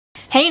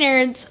Hey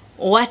nerds,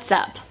 what's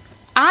up?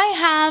 I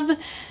have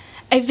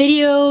a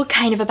video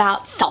kind of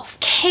about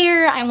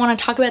self-care. I want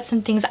to talk about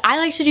some things I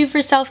like to do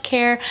for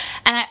self-care,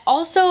 and I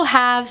also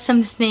have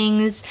some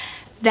things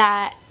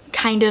that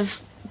kind of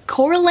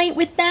correlate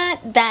with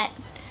that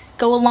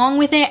go along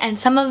with it, and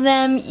some of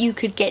them you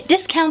could get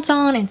discounts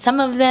on, and some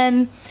of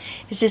them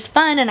it's just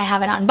fun, and I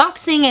have an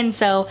unboxing, and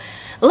so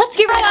let's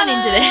get right on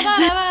into this.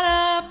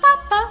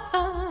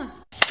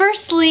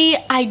 Firstly,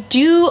 I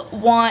do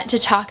want to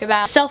talk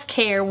about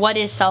self-care. What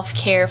is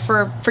self-care?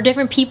 For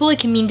different people, it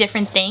can mean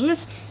different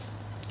things.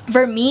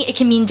 For me, it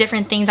can mean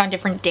different things on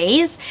different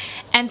days.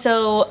 And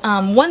so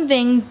one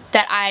thing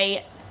that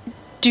I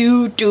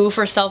do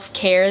for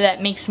self-care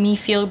that makes me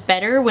feel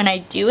better when I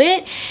do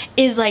it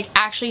is like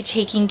actually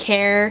taking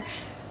care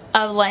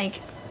of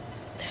like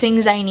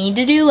things I need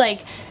to do,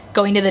 like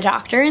going to the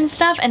doctor and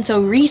stuff. And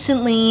so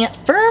recently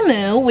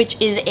Firmoo,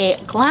 which is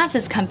a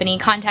glasses company,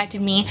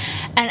 contacted me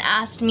and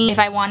asked me if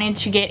I wanted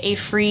to get a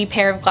free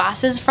pair of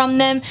glasses from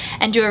them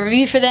and do a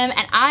review for them.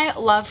 And I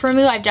love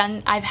Firmoo.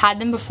 I've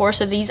had them before,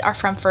 so these are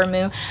from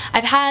Firmoo.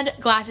 I've had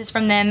glasses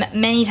from them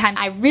many times.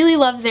 I really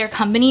love their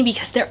company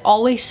because they're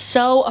always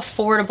so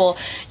affordable.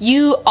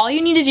 All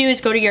you need to do is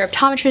go to your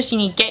optometrist, you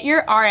need to get your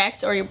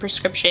RX or your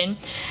prescription,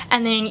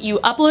 and then you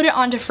upload it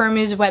onto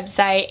Firmoo's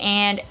website,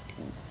 and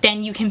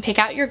then you can pick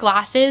out your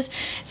glasses.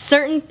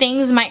 Certain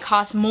things might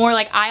cost more,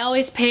 like I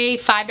always pay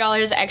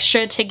 $5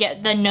 extra to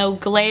get the no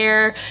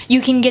glare. You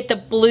can get the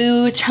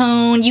blue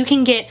tone. You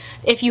can get,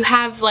 if you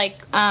have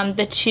like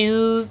the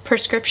 2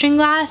 prescription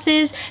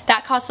glasses,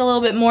 that costs a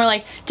little bit more.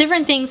 Like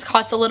different things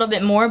cost a little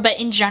bit more, but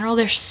in general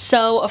they're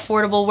so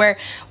affordable where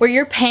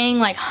you're paying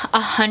like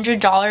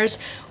 $100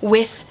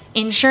 with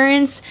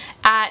insurance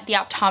at the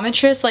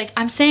optometrist. Like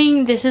I'm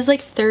saying this is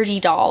like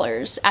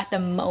 $30 at the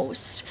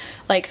most,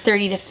 like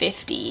 30 to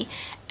 50,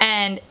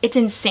 and it's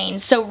insane.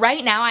 So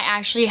right now I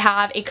actually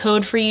have a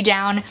code for you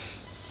down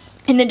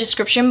in the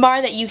description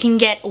bar that you can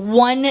get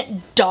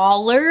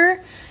 $1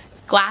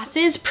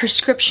 glasses,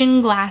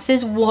 prescription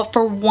glasses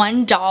for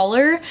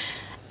 $1.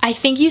 I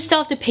think you still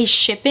have to pay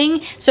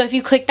shipping, so if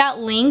you click that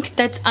link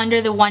that's under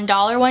the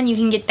 $1 one, you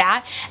can get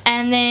that.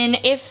 And then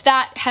if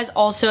that has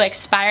also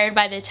expired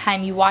by the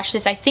time you watch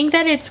this, I think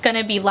that it's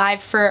gonna be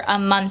live for a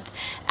month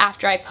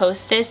after I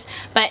post this,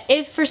 but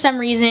if for some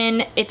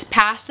reason it's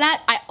past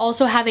that, I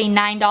also have a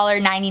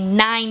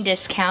 $9.99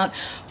 discount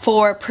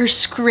for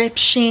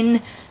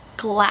prescription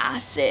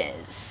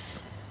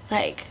glasses.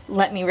 Like,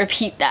 let me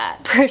repeat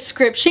that.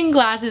 Prescription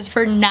glasses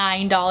for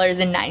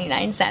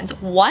 $9.99.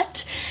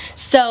 What?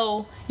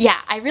 So yeah,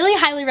 I really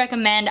highly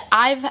recommend.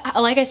 I've,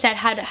 like I said,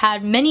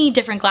 had many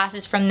different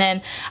glasses from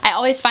them. I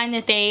always find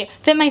that they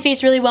fit my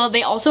face really well.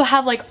 They also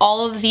have like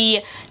all of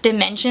the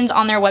dimensions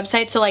on their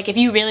website, so like if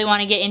you really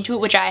want to get into it,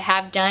 which I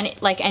have done,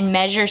 like, and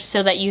measure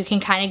so that you can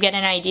kind of get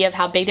an idea of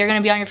how big they're going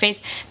to be on your face,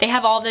 they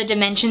have all the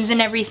dimensions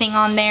and everything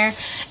on there.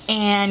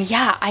 And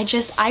yeah,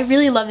 I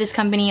really love this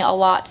company a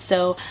lot,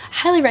 so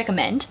highly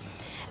recommend.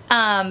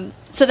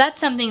 So that's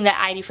something that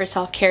I do for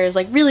self-care, is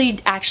like really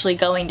actually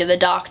going to the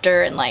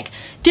doctor and like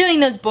doing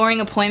those boring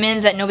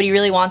appointments that nobody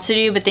really wants to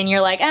do, but then you're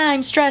like,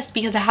 I'm stressed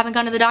because I haven't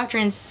gone to the doctor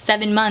in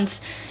 7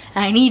 months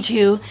and I need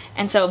to.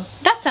 And so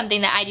that's something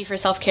that I do for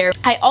self-care.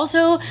 I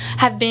also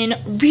have been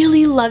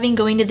really loving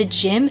going to the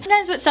gym.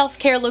 Sometimes what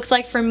self-care looks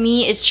like for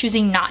me is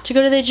choosing not to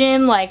go to the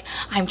gym. Like,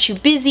 I'm too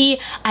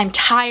busy, I'm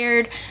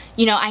tired,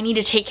 you know, I need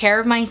to take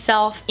care of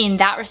myself in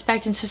that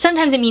respect, and so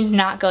sometimes it means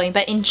not going.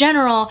 But in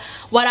general,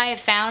 what I have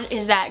found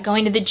is that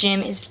going to the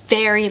gym is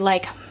very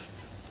like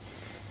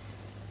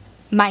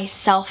my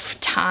self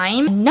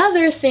time.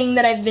 Another thing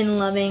that I've been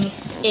loving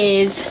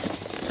is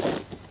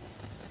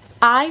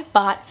I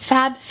bought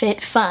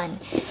FabFitFun,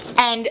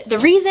 and the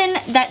reason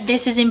that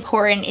this is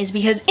important is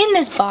because in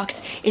this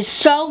box is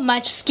so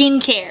much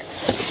skincare.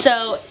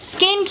 So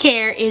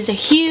skincare is a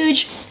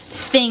huge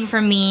thing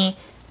for me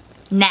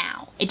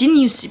now. It didn't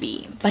used to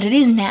be, but it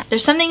is now.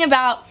 There's something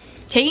about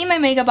taking my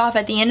makeup off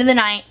at the end of the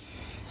night,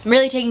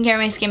 really taking care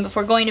of my skin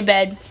before going to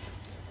bed,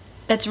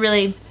 that's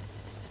really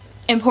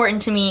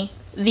important to me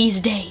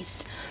these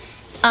days.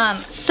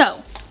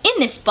 So in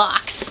this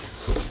box,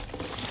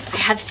 I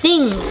have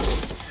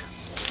things.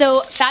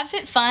 So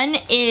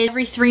FabFitFun is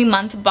every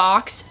 3-month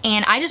box,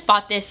 and I just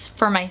bought this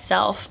for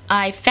myself.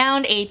 I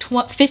found a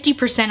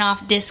 50%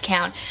 off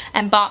discount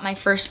and bought my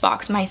first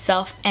box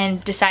myself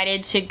and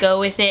decided to go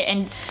with it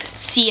and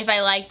see if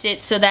I liked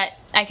it so that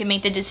I could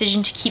make the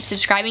decision to keep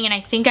subscribing, and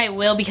I think I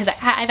will because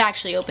I've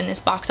actually opened this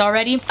box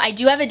already. I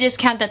do have a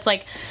discount that's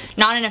like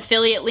not an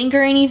affiliate link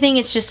or anything,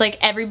 it's just like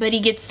everybody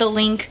gets the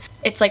link.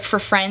 It's like for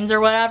friends or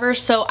whatever,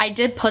 so I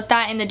did put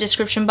that in the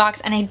description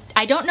box, and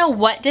I don't know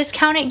what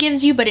discount it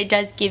gives you, but it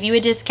does give you a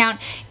discount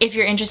if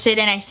you're interested,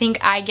 and I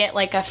think I get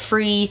like a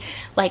free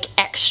like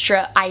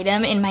extra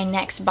item in my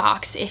next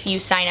box if you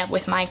sign up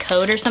with my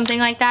code or something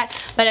like that.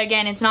 But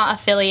again, it's not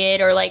affiliate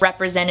or like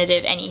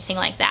representative, anything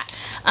like that.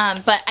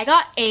 But I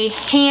got a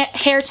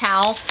hair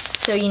towel,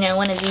 so you know,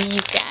 one of these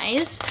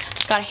guys.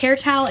 Got a hair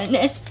towel in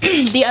this.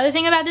 The other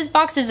thing about this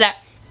box is that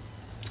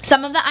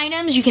Some of the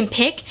items you can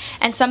pick,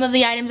 and some of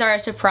the items are a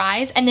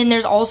surprise, and then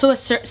there's also a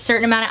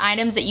certain amount of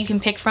items that you can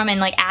pick from and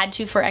like add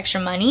to for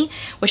extra money,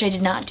 which I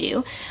did not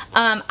do.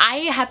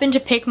 I happened to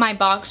pick my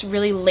box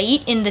really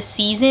late in the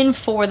season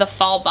for the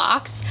fall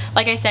box.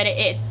 Like I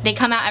said, they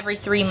come out every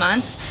 3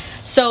 months,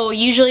 so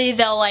usually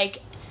they'll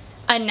like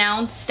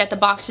announce that the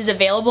box is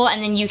available,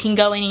 and then you can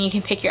go in and you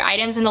can pick your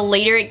items, and the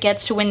later it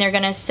gets to when they're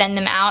gonna send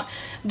them out,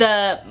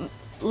 the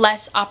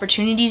less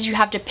opportunities you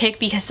have to pick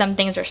because some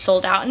things are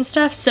sold out and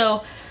stuff.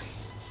 So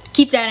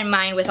keep that in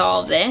mind with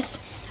all of this.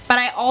 But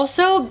I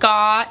also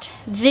got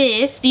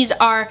this. These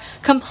are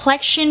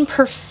complexion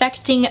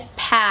perfecting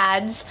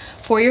pads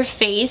for your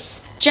face.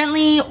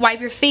 Gently wipe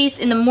your face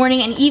in the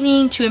morning and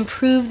evening to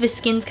improve the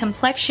skin's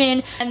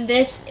complexion. And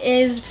this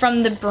is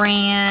from the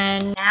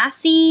brand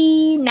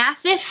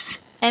Nassif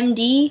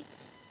MD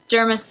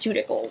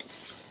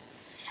Dermaceuticals.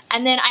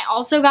 And then I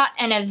also got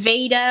an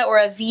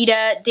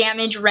Aveda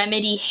Damage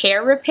Remedy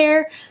Hair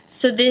Repair.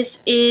 So this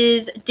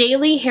is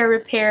daily hair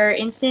repair,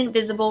 instant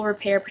visible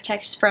repair,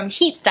 protects from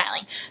heat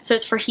styling. So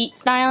it's for heat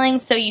styling.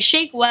 So you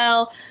shake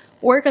well,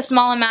 work a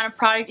small amount of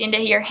product into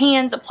your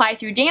hands, apply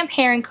through damp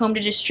hair and comb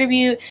to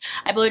distribute.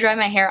 I blow dry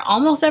my hair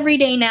almost every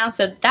day now,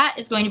 so that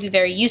is going to be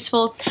very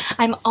useful.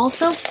 I'm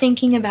also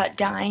thinking about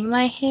dyeing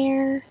my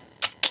hair.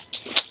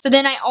 So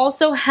then I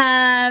also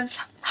have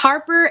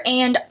Harper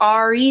and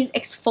Ari's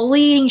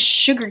exfoliating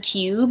sugar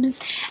cubes,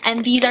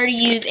 and these are to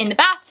use in the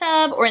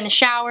bathtub or in the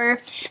shower,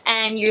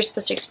 and you're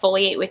supposed to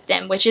exfoliate with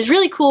them, which is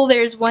really cool.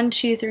 There's 1,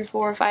 2, 3,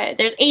 4, 5,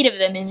 there's 8 of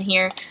them in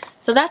here,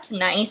 so that's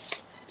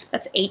nice.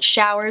 That's 8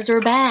 showers or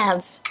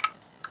baths.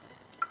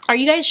 Are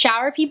you guys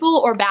shower people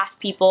or bath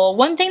people?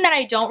 One thing that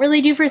I don't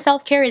really do for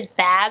self-care is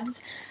baths.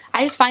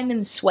 I just find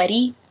them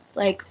sweaty,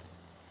 like,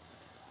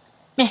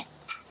 meh.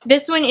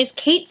 This one is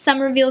Kate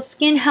Somerville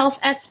Skin Health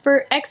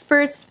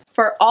Experts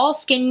for all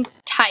skin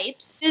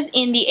types. This is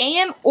in the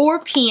AM or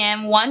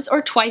PM once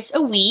or twice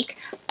a week.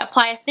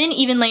 Apply a thin,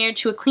 even layer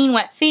to a clean,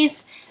 wet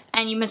face,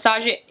 and you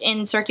massage it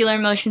in circular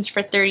motions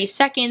for 30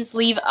 seconds.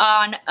 Leave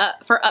on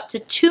for up to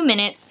 2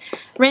 minutes.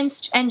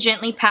 Rinse and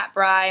gently pat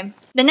dry.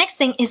 The next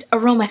thing is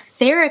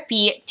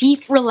Aromatherapy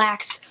Deep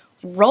Relax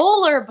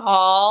Roller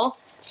Ball.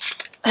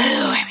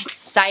 Oh, I'm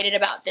excited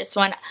about this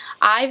one.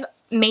 I've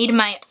made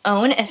my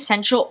own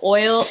essential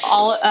oil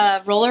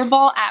roller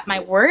ball at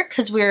my work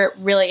because we're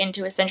really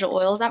into essential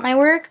oils at my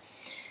work.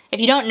 If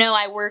you don't know,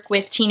 I work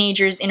with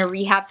teenagers in a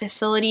rehab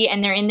facility,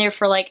 and they're in there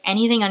for like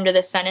anything under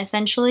the sun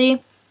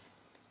essentially.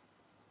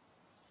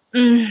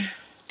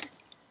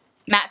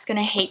 Matt's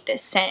gonna hate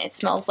this scent. It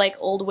smells like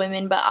old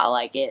women, but I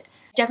like it.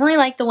 Definitely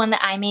like the one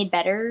that I made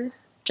better,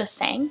 just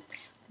saying.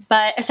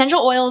 But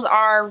essential oils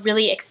are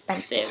really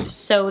expensive,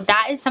 so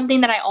that is something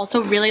that I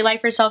also really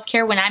like for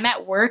self-care. When I'm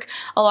at work,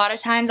 a lot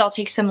of times I'll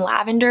take some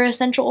lavender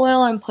essential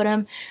oil and put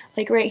them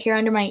like right here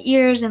under my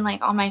ears and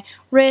like on my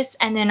wrists,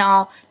 and then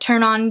I'll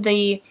turn on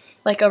the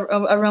like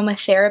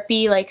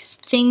aromatherapy like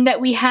thing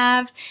that we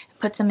have,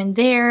 put some in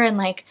there, and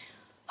like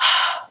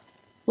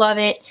love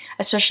it,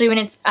 especially when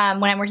it's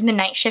when I'm working the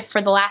night shift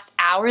for the last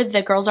hour.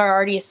 The girls are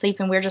already asleep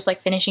and we're just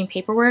like finishing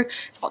paperwork,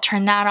 so I'll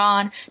turn that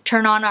on,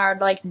 turn on our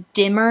like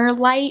dimmer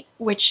light,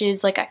 which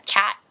is like a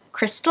cat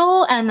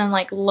crystal, and then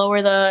like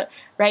lower the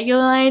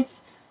regular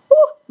lights. Woo,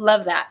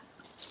 love that.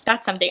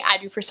 That's something I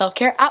do for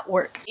self-care at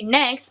work.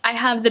 Next, I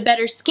have the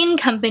Better Skin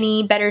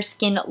Company Better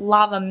Skin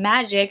Lava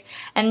Magic,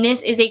 and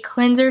this is a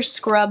cleanser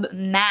scrub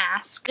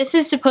mask. This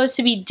is supposed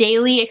to be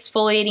daily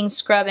exfoliating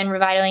scrub and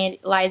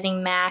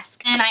revitalizing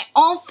mask. And I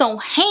also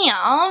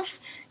have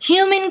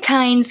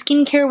Humankind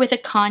Skincare with a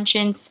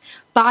Conscience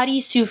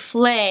Body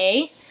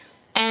Souffle,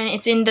 and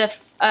it's in the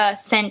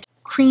scent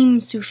Cream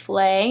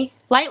Souffle.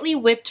 Lightly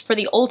whipped for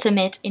the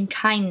ultimate in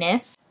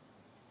kindness.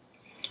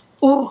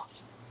 Ooh.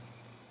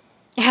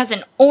 It has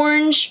an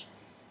orange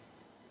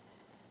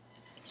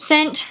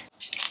scent.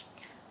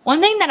 One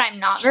thing that I'm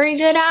not very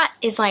good at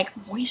is like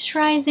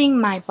moisturizing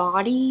my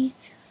body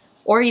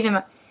or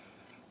even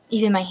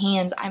my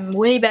hands. I'm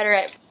way better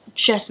at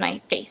just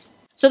my face.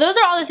 So those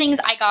are all the things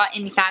I got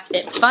in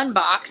FabFitFun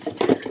box.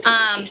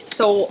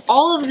 So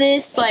all of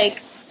this,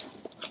 like,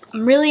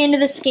 I'm really into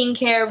the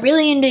skincare,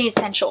 really into the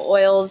essential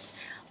oils.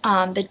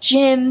 The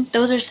gym,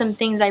 those are some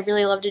things I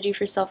really love to do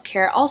for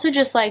self-care. Also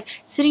just like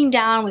sitting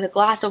down with a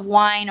glass of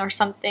wine or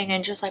something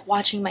and just like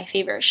watching my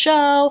favorite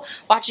show,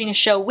 watching a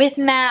show with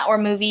Matt or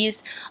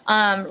movies,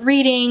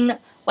 reading,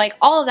 like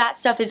all of that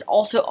stuff is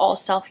also all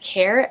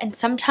self-care, and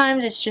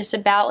sometimes it's just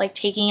about like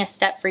taking a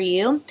step for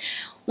you.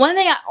 One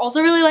thing I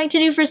also really like to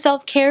do for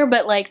self-care,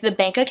 but like the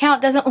bank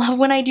account doesn't love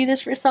when I do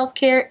this for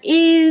self-care,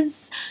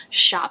 is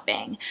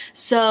shopping.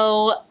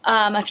 So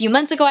a few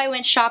months ago I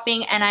went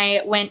shopping and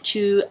I went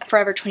to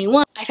Forever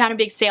 21. I found a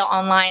big sale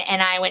online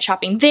and I went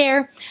shopping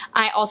there.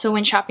 I also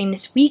went shopping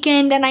this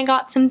weekend and I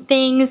got some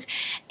things,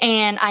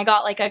 and I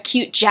got like a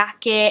cute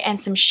jacket and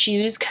some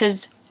shoes,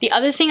 because the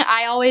other thing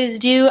I always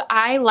do,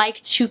 I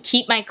like to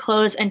keep my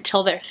clothes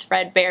until they're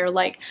threadbare.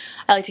 Like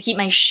I like to keep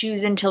my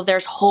shoes until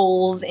there's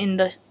holes in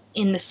the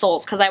in the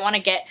soles because I want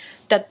to get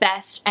the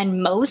best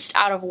and most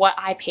out of what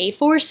I pay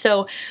for.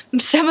 So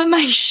some of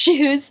my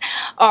shoes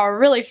are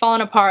really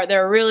falling apart.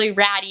 They're really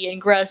ratty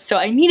and gross, so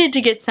I needed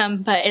to get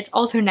some, but it's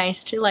also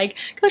nice to like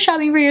go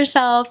shopping for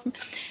yourself,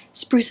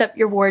 spruce up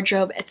your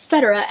wardrobe,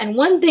 etc. And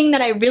one thing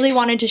that I really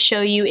wanted to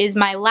show you is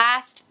my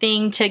last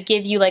thing to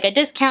give you like a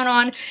discount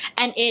on,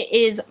 and it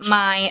is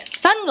my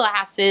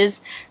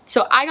sunglasses.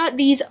 So I got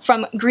these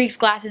from Greeks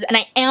Glasses, and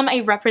I am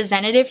a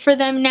representative for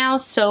them now,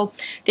 so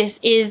this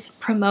is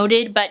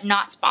promoted but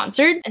not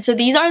sponsored. And so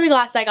these are the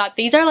glasses I got.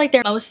 These are like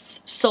their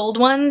most sold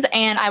ones,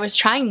 and I was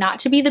trying not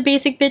to be the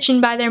basic bitch and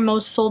buy their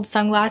most sold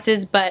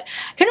sunglasses, but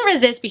I couldn't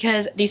resist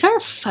because these are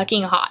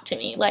fucking hot to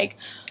me. Like,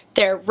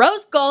 they're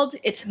rose gold.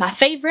 It's my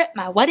favorite.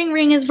 My wedding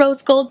ring is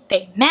rose gold.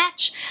 They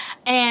match.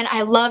 And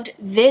I loved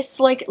this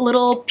like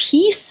little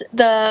piece,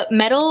 the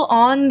metal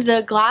on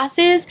the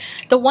glasses.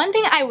 The one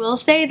thing I will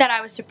say that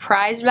I was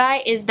surprised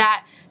by is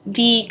that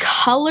the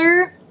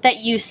color that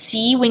you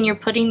see when you're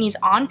putting these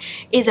on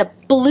is a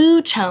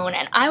blue tone,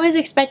 and I was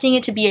expecting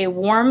it to be a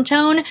warm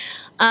tone.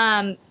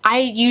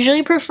 I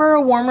usually prefer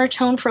a warmer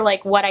tone for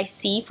like what I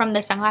see from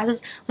the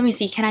sunglasses. Let me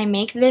see, can I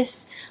make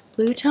this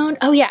blue tone?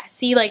 Oh yeah,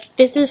 see, like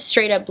this is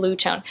straight up blue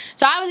tone.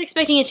 So I was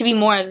expecting it to be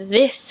more of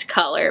this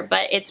color,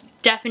 but it's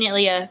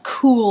definitely a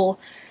cool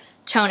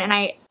tone, and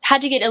I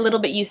had to get a little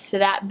bit used to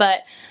that, but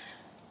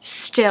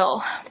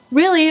still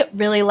really,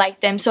 really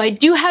like them. So I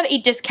do have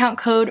a discount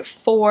code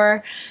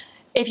for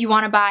if you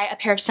want to buy a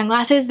pair of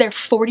sunglasses. They're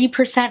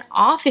 40%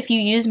 off if you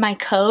use my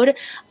code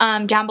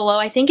down below.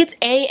 I think it's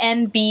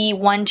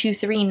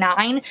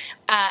AMB1239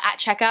 at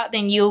checkout.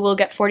 Then you will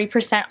get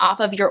 40% off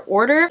of your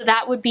order. So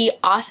that would be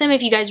awesome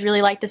if you guys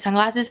really like the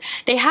sunglasses.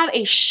 They have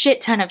a shit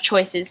ton of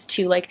choices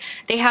too. Like,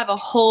 they have a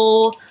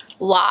whole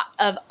lot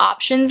of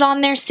options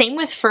on there. Same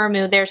with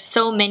Firmoo. There's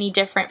so many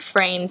different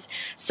frames.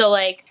 So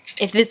like,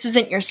 if this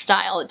isn't your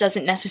style, it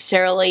doesn't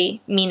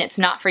necessarily mean it's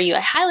not for you. I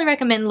highly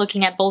recommend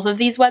looking at both of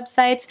these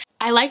websites.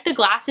 I like the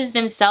glasses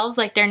themselves.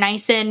 Like, they're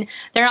nice and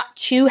they're not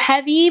too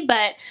heavy,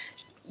 but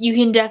you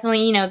can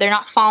definitely, you know, they're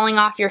not falling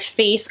off your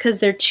face because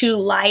they're too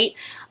light.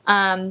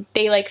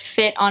 They like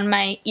fit on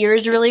my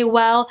ears really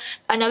well.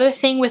 Another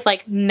thing with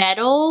like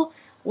metal,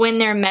 when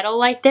they're metal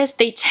like this,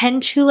 they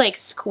tend to like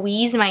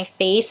squeeze my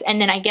face, and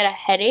then I get a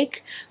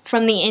headache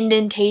from the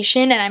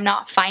indentation, and I'm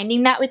not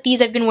finding that with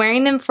these. I've been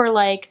wearing them for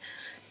like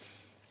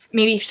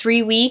maybe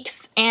 3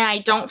 weeks, and I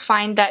don't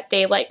find that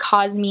they like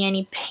cause me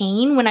any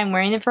pain when I'm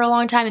wearing them for a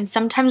long time. And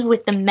sometimes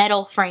with the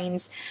metal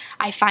frames,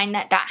 I find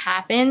that that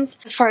happens.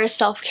 As far as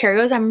self-care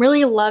goes, I'm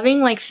really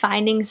loving like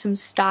finding some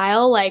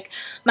style. Like,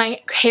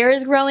 my hair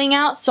is growing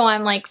out, so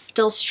I'm like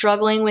still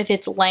struggling with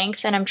its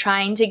length, and I'm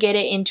trying to get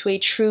it into a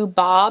true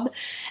bob.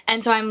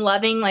 And so I'm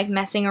loving like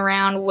messing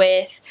around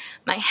with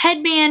my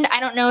headband. I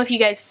don't know if you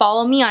guys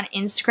follow me on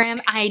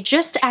Instagram. I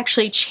just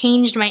actually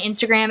changed my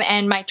Instagram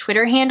and my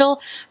Twitter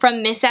handle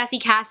from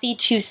MissKlassieKassie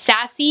to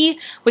Sassy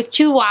with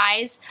 2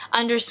 Y's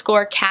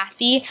 _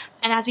 Kassie.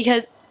 And that's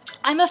because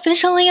I'm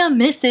officially a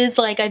Mrs.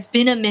 Like, I've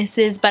been a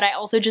Mrs., but I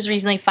also just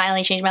recently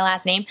finally changed my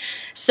last name.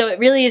 So it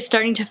really is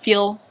starting to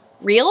feel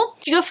real.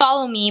 You go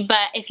follow me,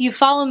 but if you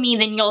follow me,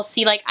 then you'll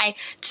see like I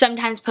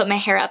sometimes put my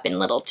hair up in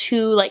little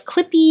 2 like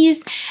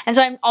clippies. And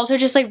so I'm also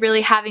just like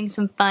really having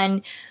some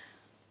fun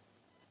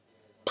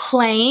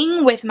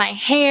playing with my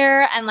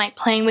hair and like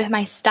playing with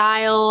my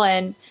style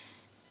and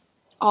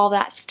all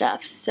that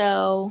stuff.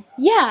 So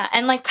yeah,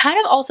 and like kind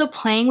of also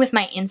playing with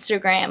my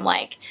Instagram,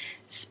 like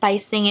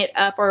spicing it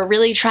up or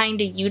really trying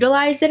to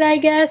utilize it, I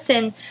guess,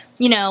 and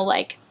you know,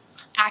 like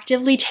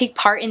actively take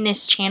part in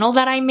this channel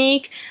that I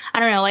make.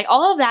 I don't know, like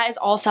all of that is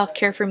all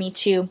self-care for me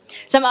too.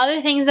 Some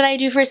other things that I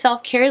do for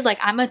self-care is like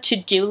I'm a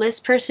to-do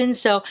list person,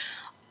 so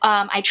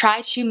I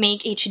try to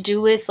make a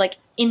to-do list like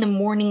in the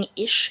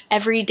morning-ish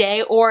every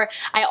day, or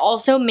I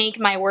also make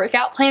my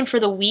workout plan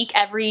for the week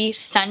every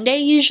Sunday.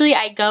 Usually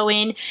I go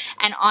in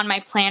and on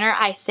my planner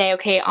I say,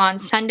 okay, on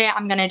Sunday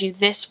I'm gonna do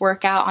this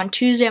workout, on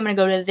Tuesday I'm gonna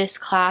go to this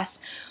class,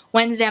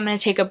 Wednesday I'm gonna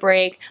take a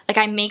break. Like,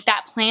 I make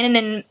that plan, and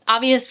then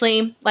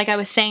obviously, like I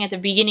was saying at the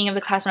beginning of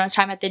the class when I was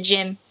talking about the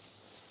gym,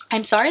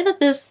 I'm sorry that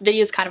this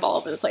video is kind of all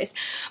over the place.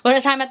 When I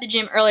was talking about the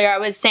gym earlier, I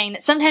was saying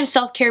that sometimes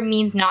self-care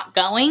means not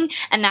going,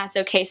 and that's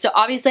okay. So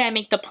obviously I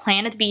make the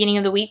plan at the beginning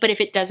of the week, but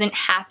if it doesn't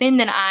happen,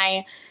 then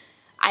I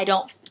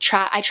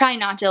try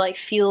not to like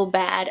feel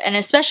bad. And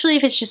especially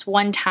if it's just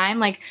one time,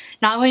 like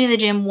not going to the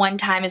gym one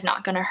time is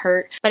not gonna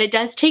hurt. But it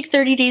does take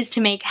 30 days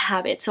to make a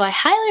habit. So I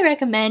highly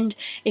recommend,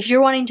 if you're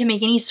wanting to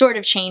make any sort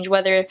of change,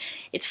 whether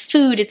it's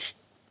food, it's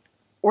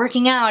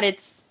working out,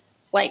 it's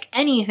like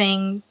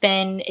anything,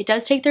 then it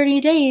does take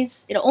 30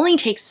 days. It only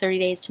takes 30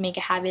 days to make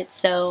a habit,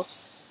 so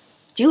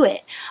do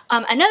it.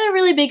 Another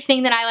really big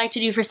thing that I like to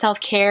do for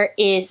self-care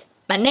is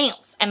my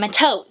nails and my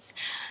toes.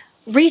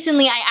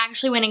 Recently, I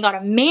actually went and got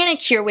a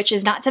manicure, which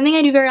is not something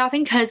I do very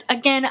often because,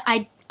 again,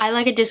 I I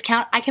like a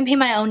discount. I can paint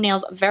my own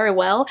nails very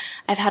well.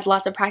 I've had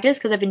lots of practice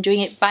because I've been doing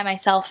it by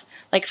myself,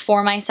 like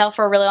for myself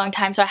for a really long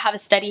time, so I have a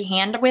steady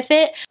hand with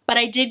it. But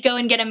I did go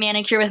and get a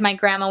manicure with my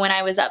grandma when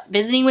I was up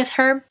visiting with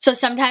her. So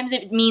sometimes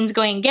it means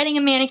going and getting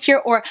a manicure,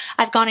 or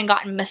I've gone and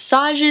gotten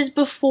massages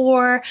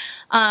before.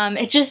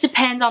 It just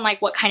depends on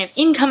like what kind of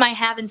income I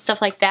have and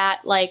stuff like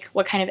that, like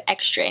what kind of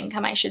extra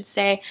income I should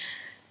say,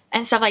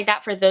 and stuff like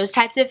that for those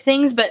types of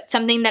things. But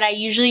something that I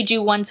usually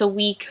do once a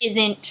week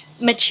isn't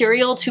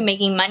material to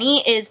making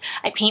money is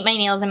I paint my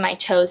nails and my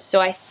toes. So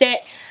I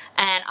sit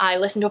and I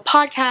listen to a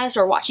podcast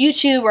or watch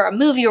YouTube or a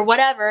movie or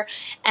whatever,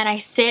 and I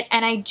sit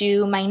and I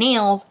do my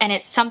nails, and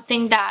it's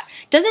something that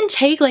doesn't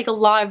take like a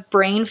lot of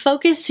brain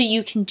focus, so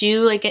you can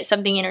do like it's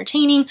something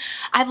entertaining.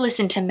 I've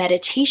listened to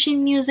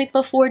meditation music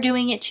before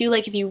doing it too,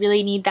 like if you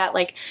really need that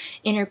like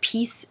inner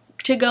peace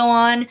to go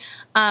on.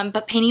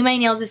 But painting my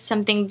nails is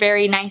something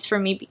very nice for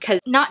me because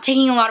not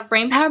taking a lot of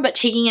brain power, but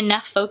taking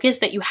enough focus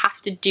that you have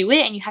to do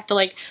it and you have to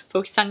like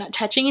focus on not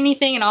touching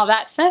anything and all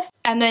that stuff.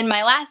 And then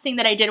my last thing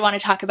that I did want to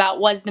talk about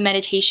was the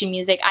meditation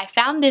music. I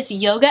found this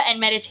yoga and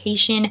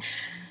meditation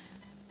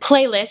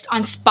playlist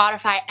on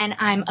Spotify and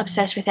I'm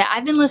obsessed with it.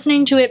 I've been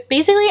listening to it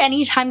basically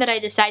anytime that I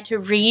decide to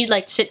read,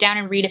 like sit down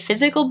and read a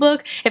physical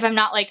book. If I'm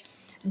not like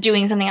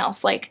doing something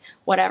else, like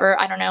whatever,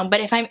 I don't know,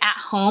 but if I'm at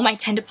home I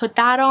tend to put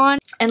that on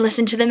and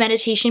listen to the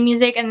meditation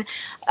music. And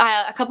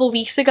a couple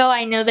weeks ago,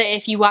 I know that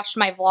if you watched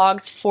my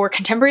vlogs for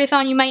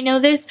Contemporary-thon you might know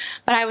this,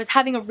 but I was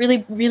having a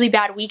really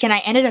bad week and I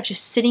ended up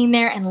just sitting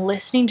there and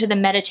listening to the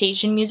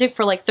meditation music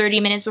for like 30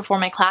 minutes before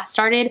my class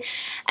started,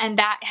 and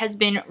that has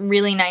been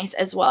really nice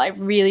as well. I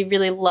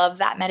really love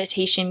that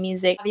meditation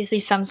music. Obviously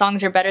some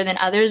songs are better than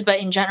others, but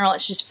in general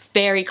it's just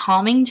very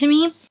calming to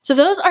me. So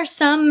those are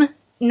some,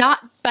 not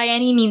by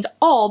any means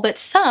all, but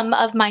some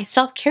of my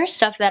self-care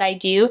stuff that I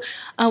do.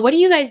 What do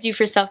you guys do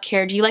for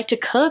self-care? Do you like to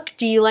cook?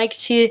 Do you like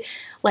to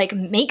like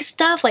make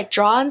stuff, like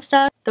draw and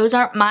stuff? Those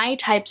aren't my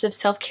types of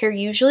self-care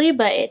usually,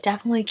 but it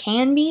definitely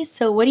can be.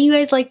 So what do you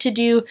guys like to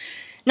do?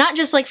 Not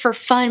just like for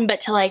fun,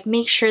 but to like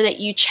make sure that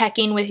you check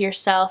in with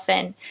yourself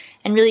and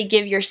really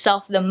give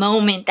yourself the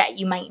moment that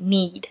you might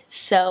need.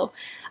 So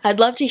I'd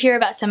love to hear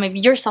about some of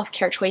your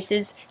self-care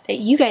choices that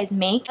you guys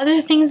make.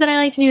 Other things that I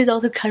like to do is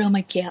also cuddle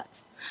my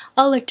cats.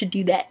 I like to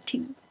do that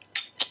too.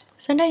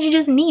 Sometimes you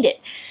just need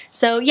it.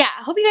 So yeah,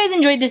 I hope you guys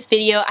enjoyed this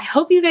video. I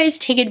hope you guys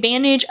take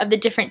advantage of the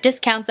different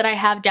discounts that I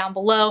have down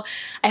below.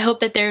 I hope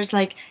that there's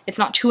like, it's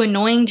not too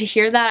annoying to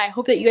hear that. I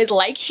hope that you guys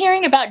like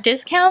hearing about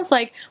discounts.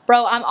 Like,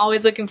 bro, I'm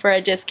always looking for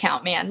a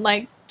discount, man.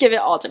 Like, give it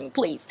all to me,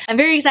 please. I'm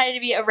very excited to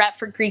be a rep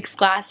for Greek's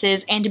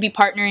glasses and to be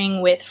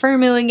partnering with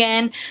Firmoo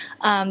again.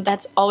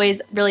 That's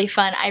always really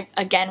fun. I,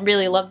 again,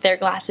 really love their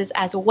glasses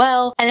as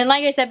well. And then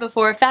like I said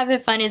before,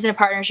 FabFitFun isn't a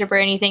partnership or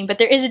anything, but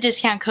there is a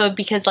discount code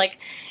because like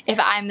if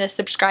I'm the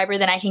subscriber,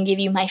 then I can give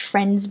you my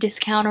friend's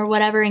discount or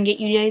whatever and get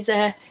you guys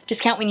a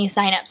discount when you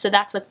sign up. So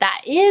that's what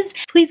that is.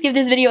 Please give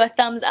this video a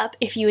thumbs up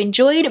if you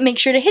enjoyed. Make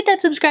sure to hit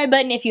that subscribe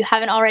button if you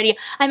haven't already.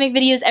 I make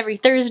videos every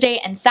Thursday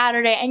and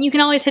Saturday, and you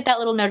can always hit that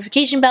little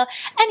notification bell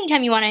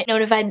anytime you want it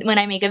notified when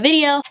I make a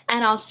video.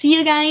 And I'll see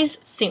you guys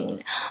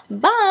soon.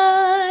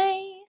 Bye!